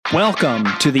Welcome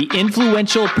to the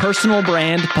Influential Personal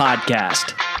Brand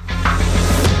Podcast.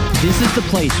 This is the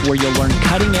place where you'll learn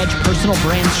cutting-edge personal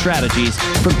brand strategies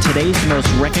from today's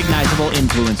most recognizable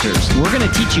influencers. We're going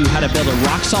to teach you how to build a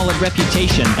rock-solid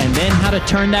reputation and then how to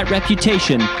turn that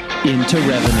reputation into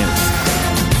revenue.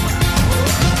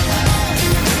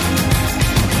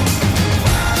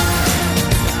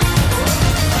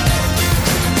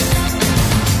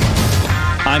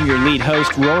 I'm your lead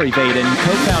host, Rory Vaden,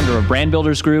 co-founder of Brand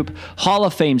Builders Group, Hall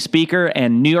of Fame speaker,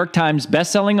 and New York Times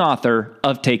bestselling author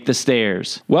of Take the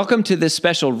Stairs. Welcome to this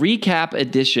special recap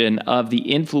edition of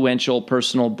the Influential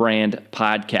Personal Brand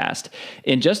Podcast.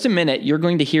 In just a minute, you're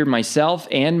going to hear myself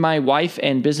and my wife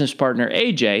and business partner,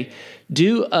 AJ,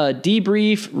 do a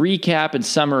debrief, recap, and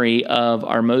summary of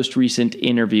our most recent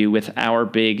interview with our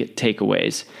big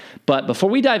takeaways. But before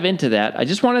we dive into that, I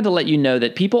just wanted to let you know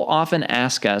that people often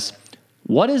ask us,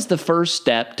 what is the first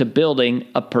step to building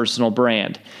a personal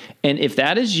brand? And if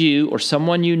that is you or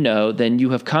someone you know, then you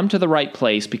have come to the right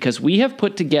place because we have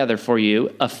put together for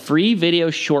you a free video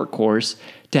short course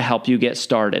to help you get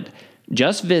started.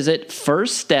 Just visit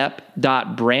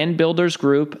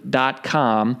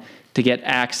firststep.brandbuildersgroup.com to get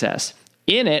access.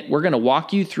 In it, we're going to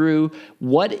walk you through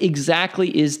what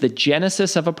exactly is the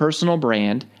genesis of a personal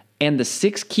brand and the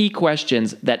 6 key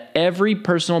questions that every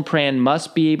personal brand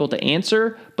must be able to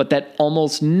answer, but that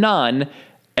almost none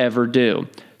ever do.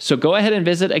 So go ahead and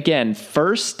visit, again,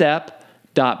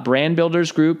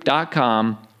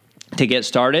 firststep.brandbuildersgroup.com to get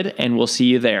started, and we'll see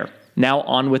you there. Now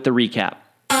on with the recap.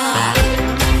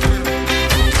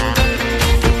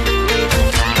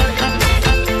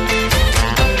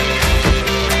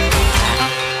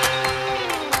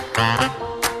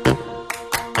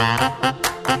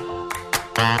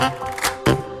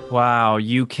 Wow,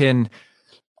 you can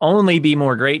only be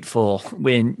more grateful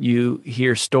when you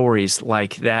hear stories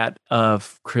like that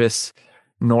of Chris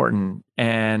Norton.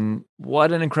 And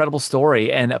what an incredible story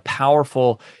and a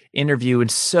powerful interview and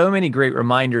so many great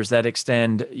reminders that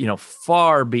extend,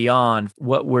 far beyond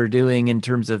what we're doing in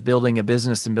terms of building a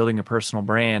business and building a personal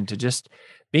brand to just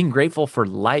being grateful for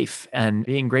life and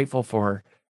being grateful for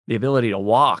the ability to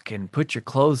walk and put your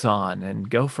clothes on and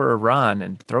go for a run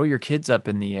and throw your kids up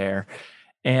in the air.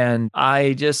 And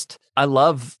it's one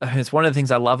of the things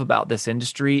I love about this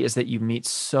industry is that you meet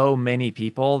so many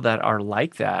people that are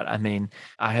like that. I mean,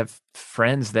 I have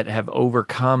friends that have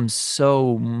overcome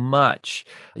so much.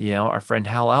 Our friend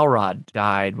Hal Elrod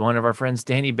died. One of our friends,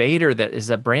 Danny Bader, that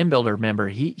is a brand builder member,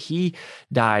 he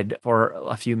died for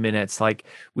a few minutes. Like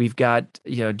we've got,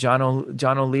 John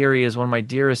O'Leary is one of my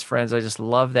dearest friends. I just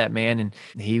love that man. And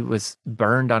he was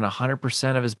burned on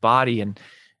 100% of his body. And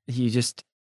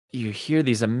you hear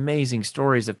these amazing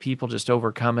stories of people just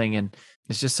overcoming, and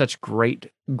it's just such great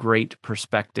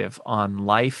perspective on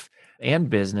life and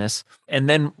business. And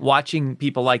then watching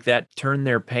people like that turn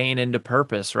their pain into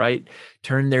purpose, right?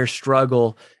 Turn their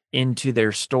struggle into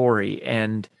their story.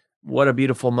 And what a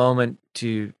beautiful moment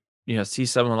to, see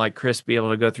someone like Chris be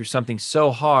able to go through something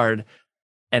so hard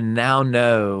and now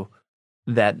know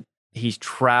that he's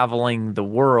traveling the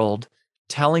world,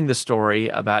 telling the story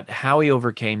about how he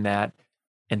overcame that.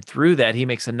 And through that, he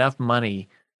makes enough money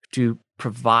to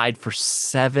provide for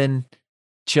 7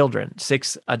 children,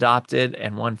 6 adopted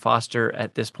and 1 foster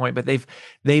at this point. But did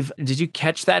you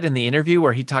catch that in the interview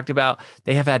where he talked about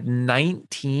they have had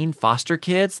 19 foster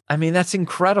kids? I mean, that's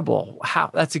incredible.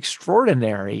 That's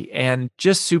extraordinary and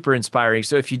just super inspiring.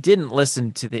 So if you didn't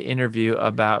listen to the interview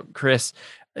about Chris,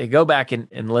 go back and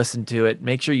listen to it.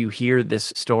 Make sure you hear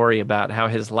this story about how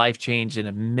his life changed in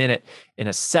a minute, in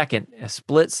a second, a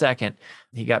split second.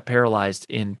 He got paralyzed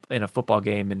in a football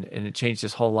game and it changed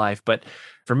his whole life. But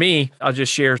for me, I'll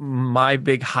just share my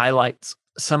big highlights,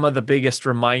 some of the biggest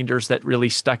reminders that really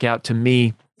stuck out to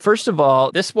me. First of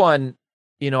all, this one,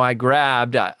 I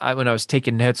grabbed, when I was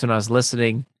taking notes, when I was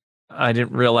listening, I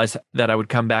didn't realize that I would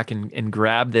come back and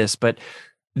grab this, but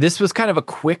this was kind of a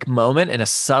quick moment and a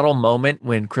subtle moment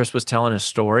when Chris was telling his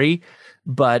story.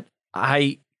 But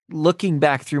looking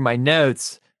back through my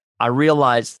notes, I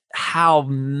realized how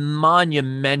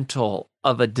monumental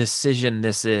of a decision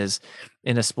this is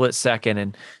in a split second.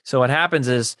 And so what happens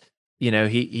is,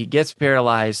 he gets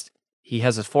paralyzed. He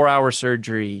has a 4-hour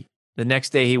surgery. The next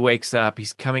day he wakes up,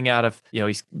 he's coming out of,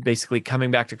 he's basically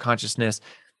coming back to consciousness.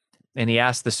 And he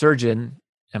asks the surgeon,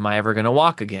 am I ever going to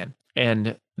walk again?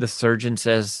 And the surgeon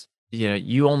says,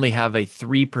 you only have a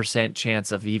 3%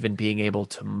 chance of even being able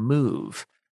to move,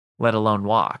 let alone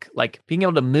walk. Like being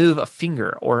able to move a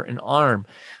finger or an arm,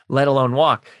 let alone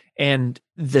walk. And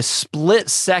the split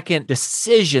second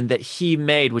decision that he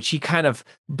made, which he kind of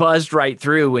buzzed right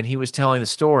through when he was telling the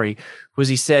story, was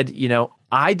he said,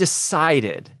 I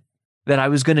decided that I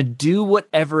was going to do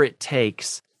whatever it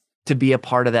takes to be a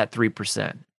part of that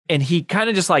 3%. And he kind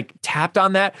of just like tapped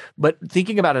on that. But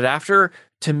thinking about it after,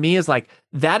 to me, is like,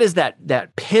 that is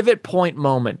that pivot point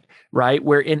moment, right?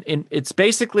 Where it's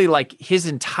basically like his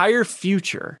entire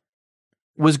future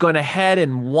was going to head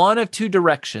in one of two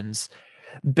directions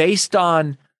based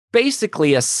on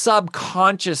basically a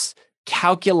subconscious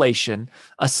calculation,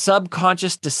 a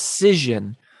subconscious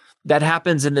decision that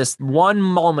happens in this one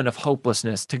moment of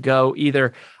hopelessness to go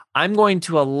either, I'm going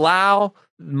to allow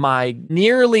my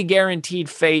nearly guaranteed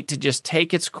fate to just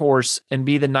take its course and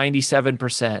be the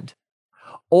 97%,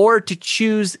 or to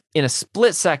choose in a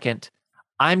split second,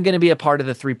 I'm going to be a part of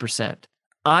the 3%.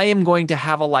 I am going to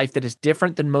have a life that is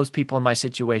different than most people in my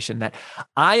situation, that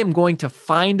I am going to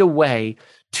find a way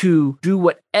to do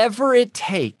whatever it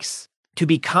takes to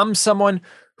become someone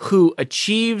who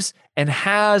achieves and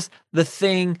has the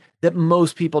thing that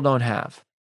most people don't have.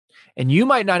 And you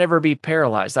might not ever be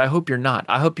paralyzed. I hope you're not.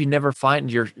 I hope you never find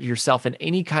yourself in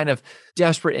any kind of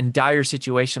desperate and dire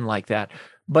situation like that.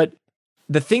 But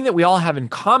the thing that we all have in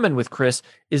common with Chris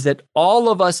is that all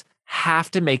of us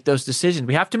have to make those decisions.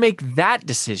 We have to make that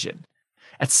decision.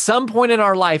 At some point in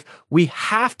our life, we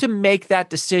have to make that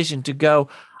decision to go,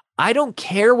 I don't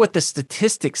care what the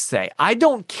statistics say. I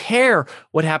don't care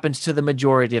what happens to the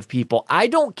majority of people. I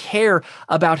don't care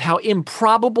about how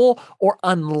improbable or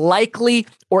unlikely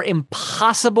or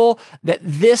impossible that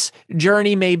this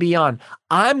journey may be on.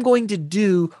 I'm going to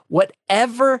do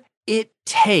whatever it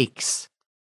takes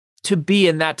to be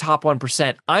in that top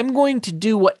 1%. I'm going to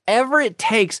do whatever it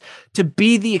takes to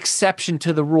be the exception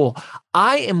to the rule.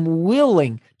 I am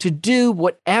willing to do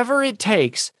whatever it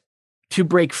takes to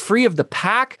break free of the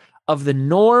pack, of the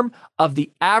norm, of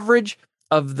the average,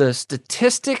 of the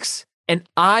statistics, and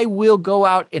I will go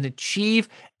out and achieve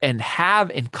and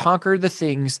have and conquer the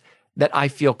things that I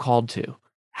feel called to.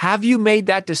 Have you made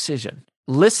that decision?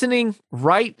 Listening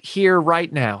right here,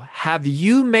 right now, have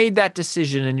you made that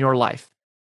decision in your life?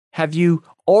 Have you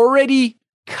already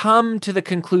come to the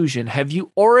conclusion? Have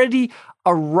you already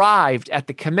arrived at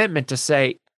the commitment to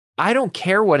say, I don't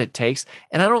care what it takes,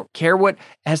 and I don't care what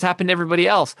has happened to everybody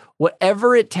else.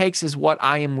 Whatever it takes is what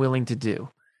I am willing to do,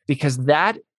 because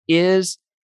that is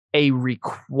a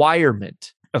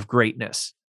requirement of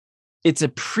greatness. It's a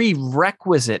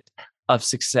prerequisite of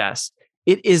success.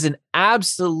 It is an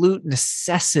absolute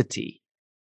necessity.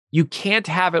 You can't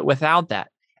have it without that.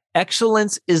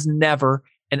 Excellence is never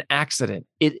an accident.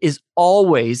 It is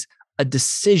always a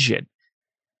decision.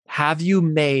 Have you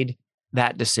made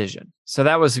that decision? So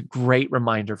that was a great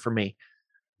reminder for me.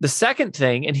 The second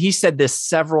thing, and he said this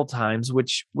several times,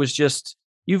 which was just,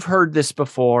 you've heard this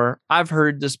before. I've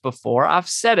heard this before. I've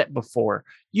said it before.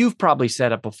 You've probably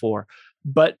said it before.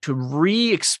 But to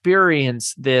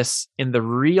re-experience this in the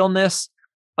realness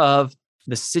of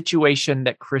the situation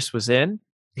that Chris was in,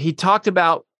 he talked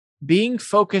about being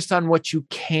focused on what you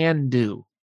can do.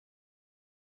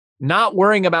 Not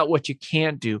worrying about what you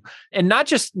can't do. And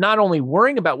not only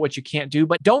worrying about what you can't do,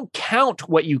 but don't count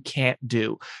what you can't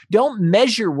do. Don't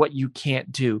measure what you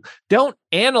can't do. Don't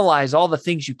analyze all the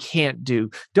things you can't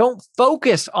do. Don't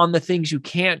focus on the things you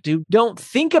can't do. Don't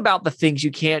think about the things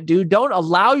you can't do. Don't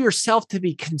allow yourself to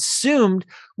be consumed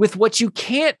with what you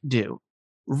can't do.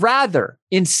 Rather,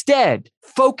 instead,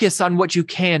 focus on what you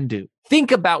can do.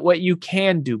 Think about what you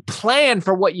can do. Plan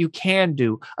for what you can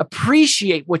do.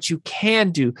 Appreciate what you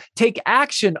can do. Take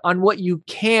action on what you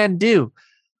can do.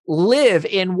 Live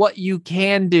in what you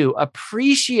can do.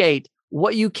 Appreciate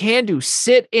what you can do.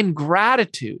 Sit in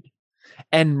gratitude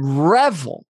and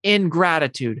revel in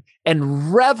gratitude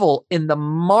and revel in the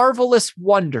marvelous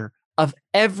wonder of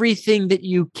everything that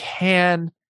you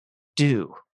can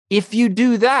do. If you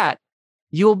do that,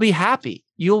 you'll be happy.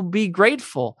 You'll be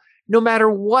grateful, no matter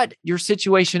what your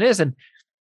situation is. And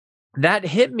that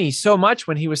hit me so much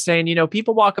when he was saying,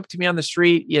 people walk up to me on the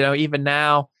street, even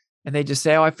now, and they just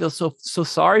say, oh, I feel so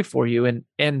sorry for you.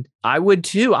 And I would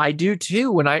too. I do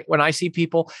too. When I see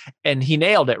people, and he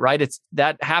nailed it, right?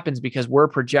 That happens because we're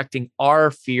projecting our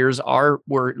fears, our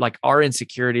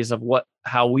insecurities of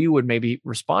how we would maybe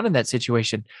respond in that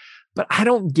situation. But I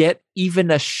don't get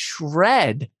even a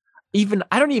shred,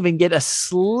 I don't even get a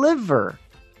sliver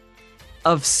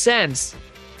of sense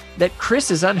that Chris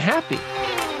is unhappy.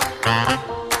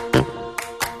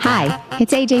 Hi,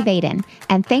 it's AJ Vaden,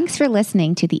 and thanks for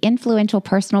listening to the Influential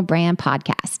Personal Brand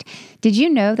Podcast. Did you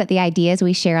know that the ideas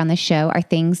we share on the show are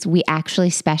things we actually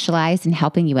specialize in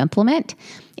helping you implement?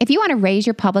 If you want to raise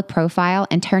your public profile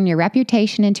and turn your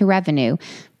reputation into revenue,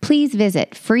 please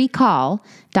visit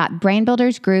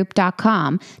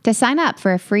freecall.brandbuildersgroup.com to sign up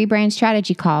for a free brand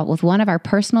strategy call with one of our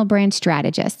personal brand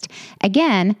strategists.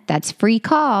 Again, that's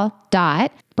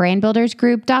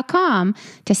freecall.brandbuildersgroup.com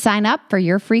to sign up for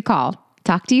your free call.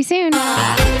 Talk to you soon.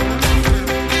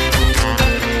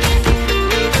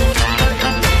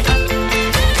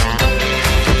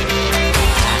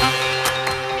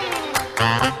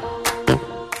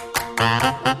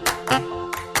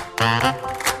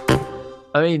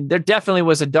 I mean, there definitely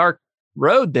was a dark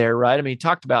road there, right? I mean, he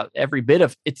talked about every bit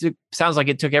of it. Sounds like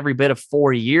it took every bit of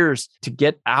 4 years to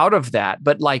get out of that.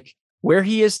 But like where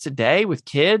he is today with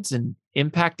kids and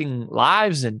impacting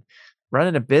lives and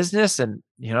running a business and,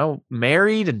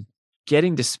 married and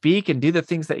getting to speak and do the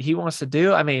things that he wants to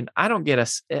do. I mean, I don't get a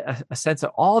sense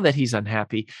at all that he's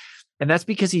unhappy. And that's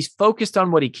because he's focused on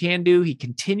what he can do. He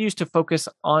continues to focus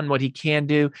on what he can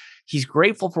do. He's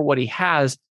grateful for what he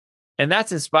has. And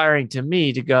that's inspiring to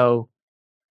me to go,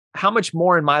 how much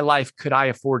more in my life could I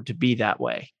afford to be that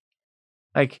way?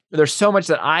 Like there's so much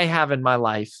that I have in my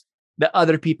life that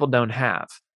other people don't have.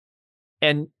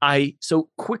 And I so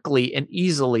quickly and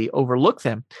easily overlook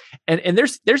them. And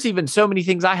there's even so many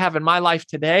things I have in my life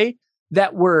today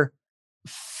that were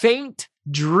faint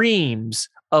dreams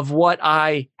of what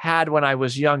I had when I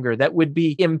was younger, that would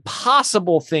be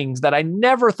impossible things that I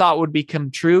never thought would become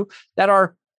true, that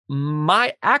are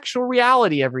my actual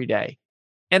reality every day.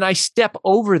 And I step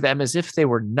over them as if they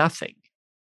were nothing.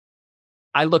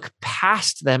 I look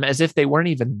past them as if they weren't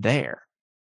even there.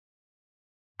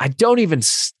 I don't even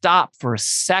stop for a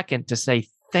second to say,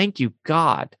 thank you,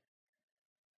 God.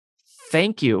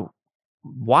 Thank you,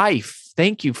 wife.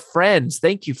 Thank you, friends.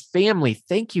 Thank you, family.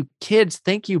 Thank you, kids.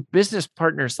 Thank you, business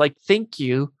partners. Like, thank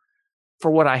you for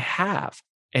what I have.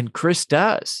 And Chris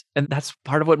does. And that's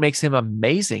part of what makes him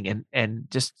amazing and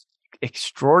just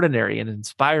extraordinary and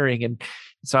inspiring. And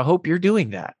so I hope you're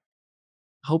doing that.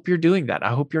 I hope you're doing that.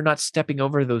 I hope you're not stepping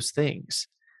over those things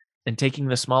and taking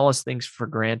the smallest things for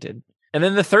granted. And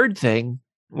then the third thing,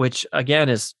 which again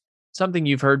is something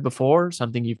you've heard before,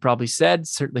 something you've probably said,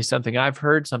 certainly something I've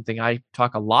heard, something I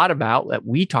talk a lot about, that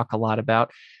we talk a lot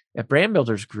about at Brand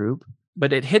Builders Group,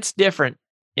 but it hits different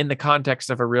in the context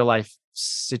of a real life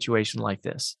situation like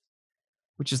this,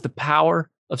 which is the power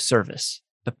of service.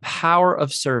 The power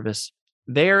of service.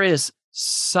 There is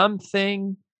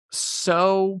something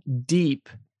so deep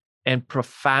and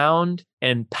profound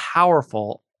and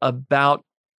powerful about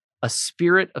a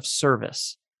spirit of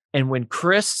service. And when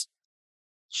Chris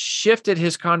shifted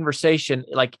his conversation,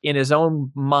 like in his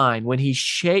own mind, when he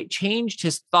changed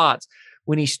his thoughts,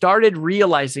 when he started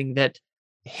realizing that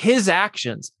his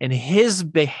actions and his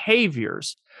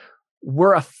behaviors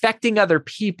were affecting other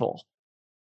people,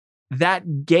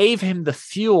 that gave him the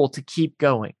fuel to keep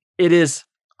going. It is,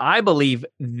 I believe,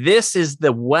 this is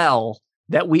the well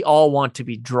that we all want to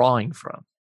be drawing from.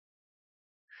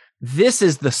 This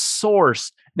is the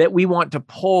source that we want to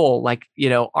pull, like,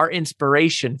 our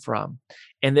inspiration from,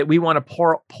 and that we want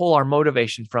to pull our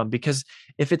motivation from. Because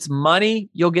if it's money,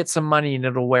 you'll get some money and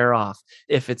it'll wear off.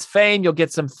 If it's fame, you'll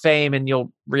get some fame and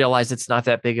you'll realize it's not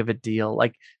that big of a deal.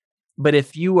 But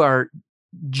if you are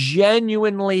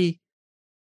genuinely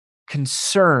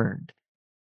concerned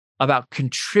about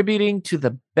contributing to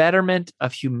the betterment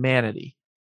of humanity,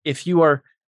 if you are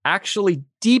actually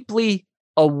deeply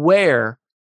aware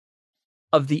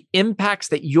of the impacts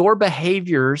that your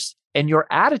behaviors and your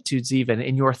attitudes, even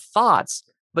and your thoughts,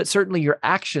 but certainly your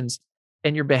actions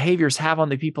and your behaviors have on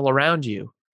the people around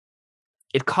you,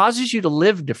 it causes you to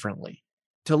live differently,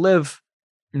 to live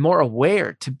more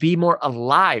aware, to be more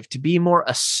alive, to be more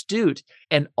astute,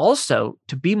 and also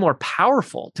to be more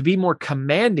powerful, to be more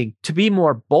commanding, to be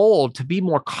more bold, to be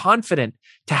more confident,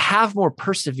 to have more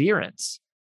perseverance,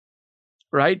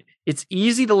 right? It's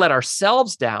easy to let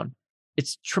ourselves down.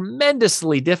 It's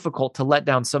tremendously difficult to let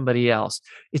down somebody else.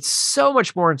 It's so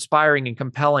much more inspiring and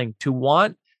compelling to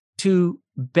want to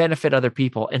benefit other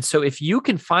people. And so if you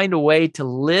can find a way to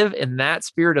live in that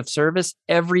spirit of service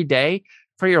every day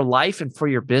for your life and for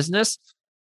your business,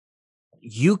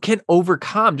 you can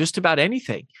overcome just about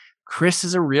anything. Chris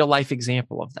is a real life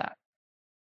example of that.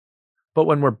 But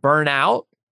when we're burnt out,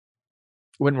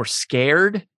 when we're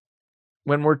scared,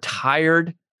 when we're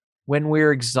tired, when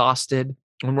we're exhausted,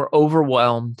 when we're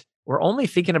overwhelmed, we're only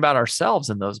thinking about ourselves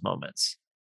in those moments.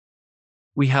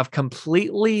 We have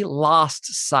completely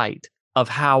lost sight of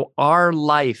how our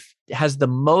life has the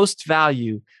most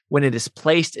value when it is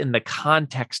placed in the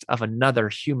context of another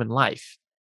human life.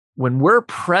 When we're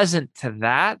present to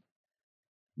that,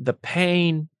 the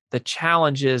pain, the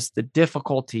challenges, the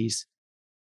difficulties,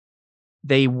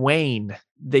 they wane,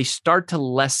 they start to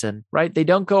lessen, right? They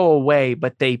don't go away,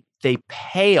 but they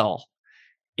pale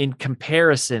in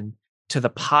comparison to the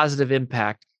positive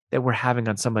impact that we're having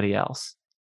on somebody else.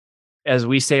 As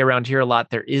we say around here a lot,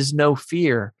 there is no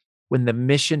fear when the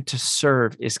mission to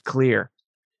serve is clear.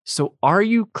 So are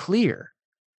you clear?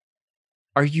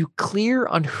 Are you clear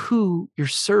on who you're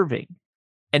serving?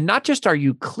 And not just are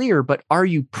you clear, but are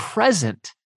you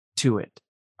present to it?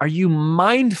 Are you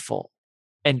mindful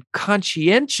and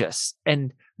conscientious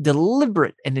and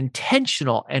deliberate and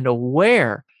intentional and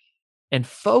aware and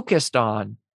focused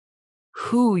on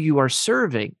who you are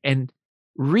serving and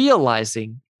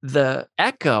realizing the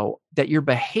echo that your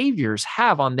behaviors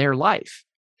have on their life?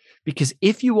 Because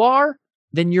if you are,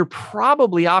 then you're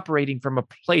probably operating from a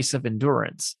place of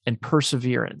endurance and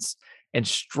perseverance and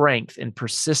strength and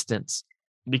persistence,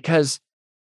 because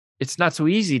it's not so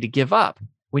easy to give up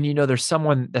when you know there's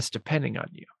someone that's depending on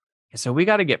you. And so we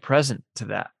got to get present to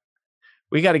that.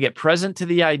 We got to get present to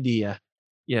the idea,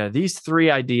 these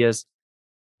three ideas.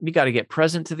 We got to get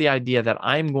present to the idea that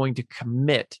I'm going to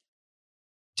commit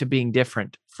to being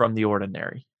different from the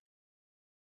ordinary,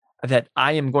 that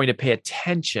I am going to pay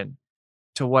attention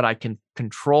to what I can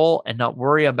control and not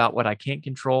worry about what I can't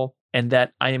control, and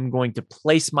that I am going to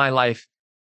place my life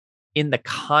in the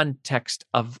context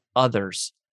of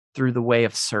others through the way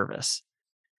of service,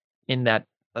 in that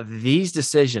these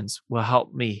decisions will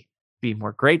help me be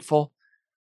more grateful.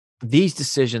 These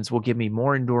decisions will give me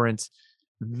more endurance.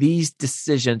 These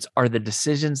decisions are the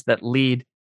decisions that lead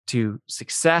to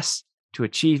success, to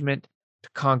achievement, to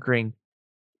conquering,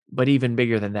 but even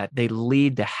bigger than that, they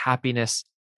lead to happiness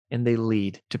and they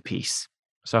lead to peace.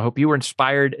 So I hope you were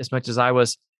inspired as much as I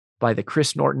was by the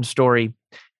Chris Norton story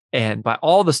and by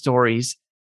all the stories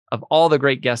of all the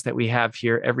great guests that we have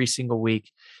here every single week.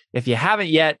 If you haven't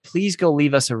yet, please go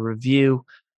leave us a review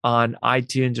on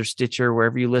iTunes or Stitcher,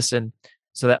 wherever you listen,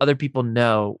 so that other people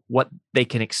know what they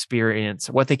can experience,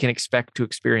 what they can expect to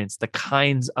experience, the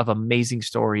kinds of amazing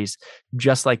stories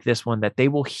just like this one that they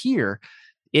will hear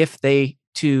if they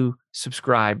too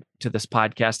subscribe to this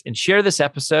podcast and share this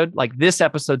episode, like this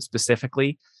episode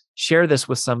specifically. Share this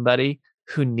with somebody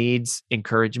who needs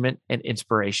encouragement and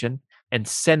inspiration, and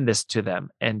send this to them,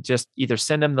 and just either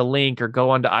send them the link or go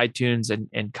onto iTunes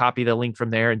and copy the link from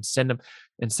there and send them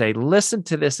and say, listen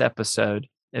to this episode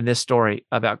and this story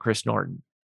about Chris Norton.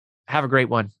 Have a great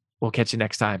one. We'll catch you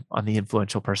next time on The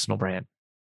Influential Personal Brand.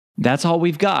 That's all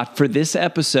we've got for this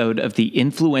episode of the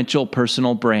Influential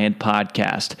Personal Brand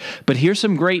Podcast. But here's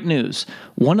some great news.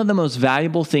 One of the most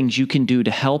valuable things you can do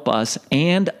to help us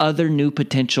and other new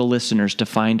potential listeners to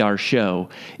find our show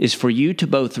is for you to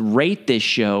both rate this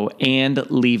show and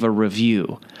leave a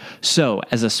review. So,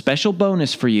 as a special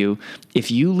bonus for you,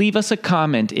 if you leave us a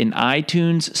comment in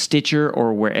iTunes, Stitcher,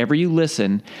 or wherever you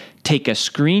listen, take a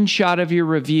screenshot of your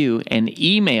review and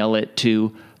email it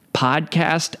to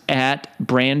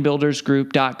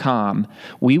podcast@brandbuildersgroup.com.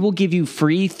 We will give you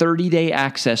free 30-day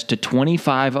access to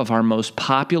 25 of our most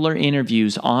popular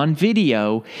interviews on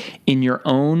video in your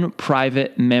own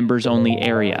private members-only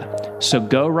area. So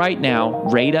go right now,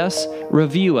 rate us,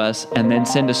 review us, and then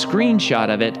send a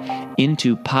screenshot of it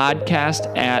into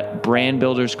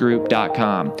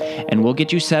podcast@brandbuildersgroup.com. And we'll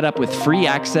get you set up with free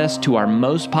access to our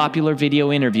most popular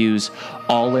video interviews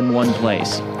all in one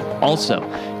place. Also,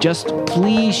 just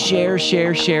please share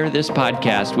this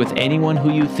podcast with anyone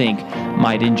who you think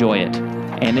might enjoy it.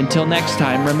 And until next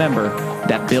time, remember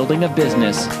that building a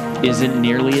business isn't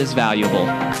nearly as valuable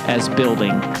as building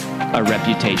a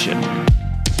reputation.